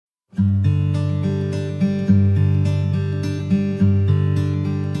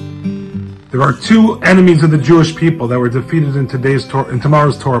There are two enemies of the Jewish people that were defeated in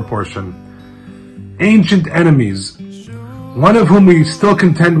tomorrow's Torah portion. Ancient enemies, one of whom we still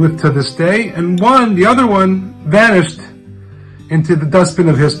contend with to this day, and the other one, vanished into the dustbin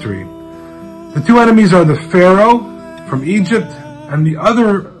of history. The two enemies are the Pharaoh from Egypt, and the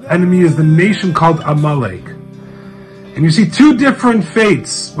other enemy is the nation called Amalek. And you see two different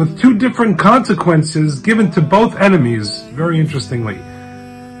fates with two different consequences given to both enemies, very interestingly.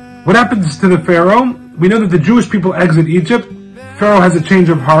 What happens to the Pharaoh? We know that the Jewish people exit Egypt. Pharaoh has a change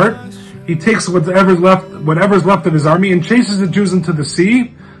of heart. He takes whatever's left of his army and chases the Jews into the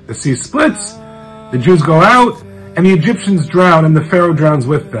sea. The sea splits, the Jews go out, and the Egyptians drown, and the Pharaoh drowns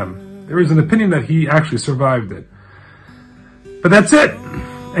with them. There is an opinion that he actually survived it. But that's it.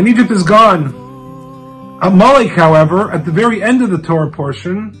 And Egypt is gone. Amalek, however, at the very end of the Torah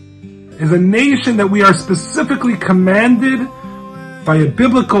portion, is a nation that we are specifically commanded by a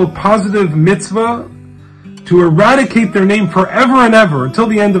biblical positive mitzvah to eradicate their name forever and ever until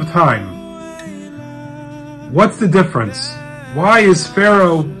the end of time. What's the difference? Why is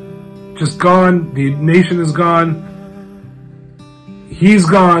Pharaoh just gone? The nation is gone. He's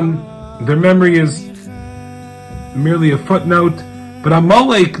gone. Their memory is merely a footnote. But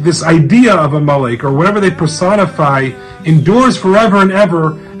Amalek, this idea of Amalek, or whatever they personify, endures forever and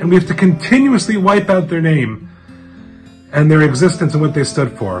ever, and we have to continuously wipe out their name and their existence and what they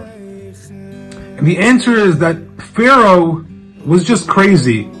stood for. And the answer is that Pharaoh was just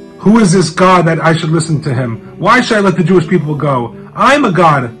crazy. Who is this God that I should listen to him? Why should I let the Jewish people go? I'm a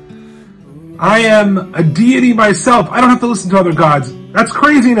God. I am a deity myself. I don't have to listen to other gods. That's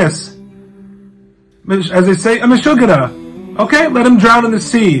craziness. As they say, a meshugana. Okay, let him drown in the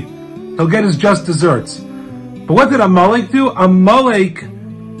sea. He'll get his just desserts. But what did Amalek do? Amalek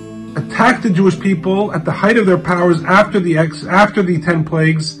attacked the Jewish people at the height of their powers after the 10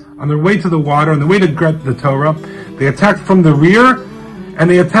 plagues, on their way to the water, on their way to get the Torah. They attacked from the rear, and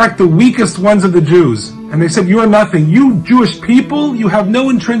they attacked the weakest ones of the Jews. And they said, you are nothing. You Jewish people, you have no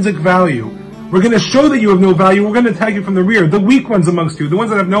intrinsic value. We're going to show that you have no value. We're going to attack you from the rear. The weak ones amongst you, the ones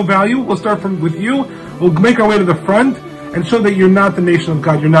that have no value, we'll start with you. We'll make our way to the front and show that you're not the nation of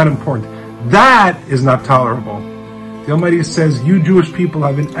God. You're not important. That is not tolerable. The Almighty says, you Jewish people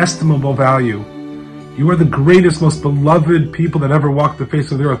have inestimable value. You are the greatest, most beloved people that ever walked the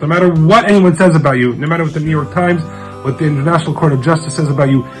face of the earth. No matter what anyone says about you, no matter what the New York Times, what the International Court of Justice says about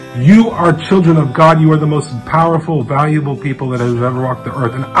you, you are children of God. You are the most powerful, valuable people that have ever walked the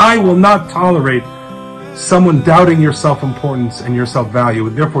earth. And I will not tolerate someone doubting your self-importance and your self-value.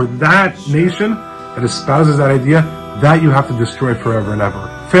 And therefore, that nation that espouses that idea, that you have to destroy forever and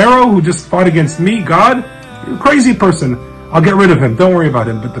ever. Pharaoh, who just fought against me, God, you're a crazy person. I'll get rid of him. Don't worry about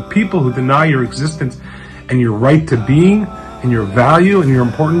him. But the people who deny your existence and your right to being and your value and your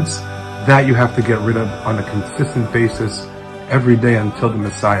importance, that you have to get rid of on a consistent basis every day until the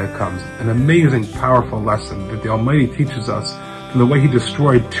Messiah comes. An amazing, powerful lesson that the Almighty teaches us from the way He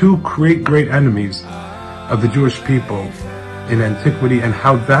destroyed two great enemies of the Jewish people in antiquity, and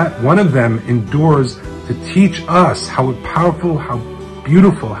how that one of them endures to teach us how powerful, how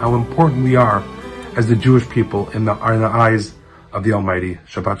beautiful, how important we are as the Jewish people in the eyes of the Almighty.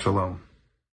 Shabbat Shalom.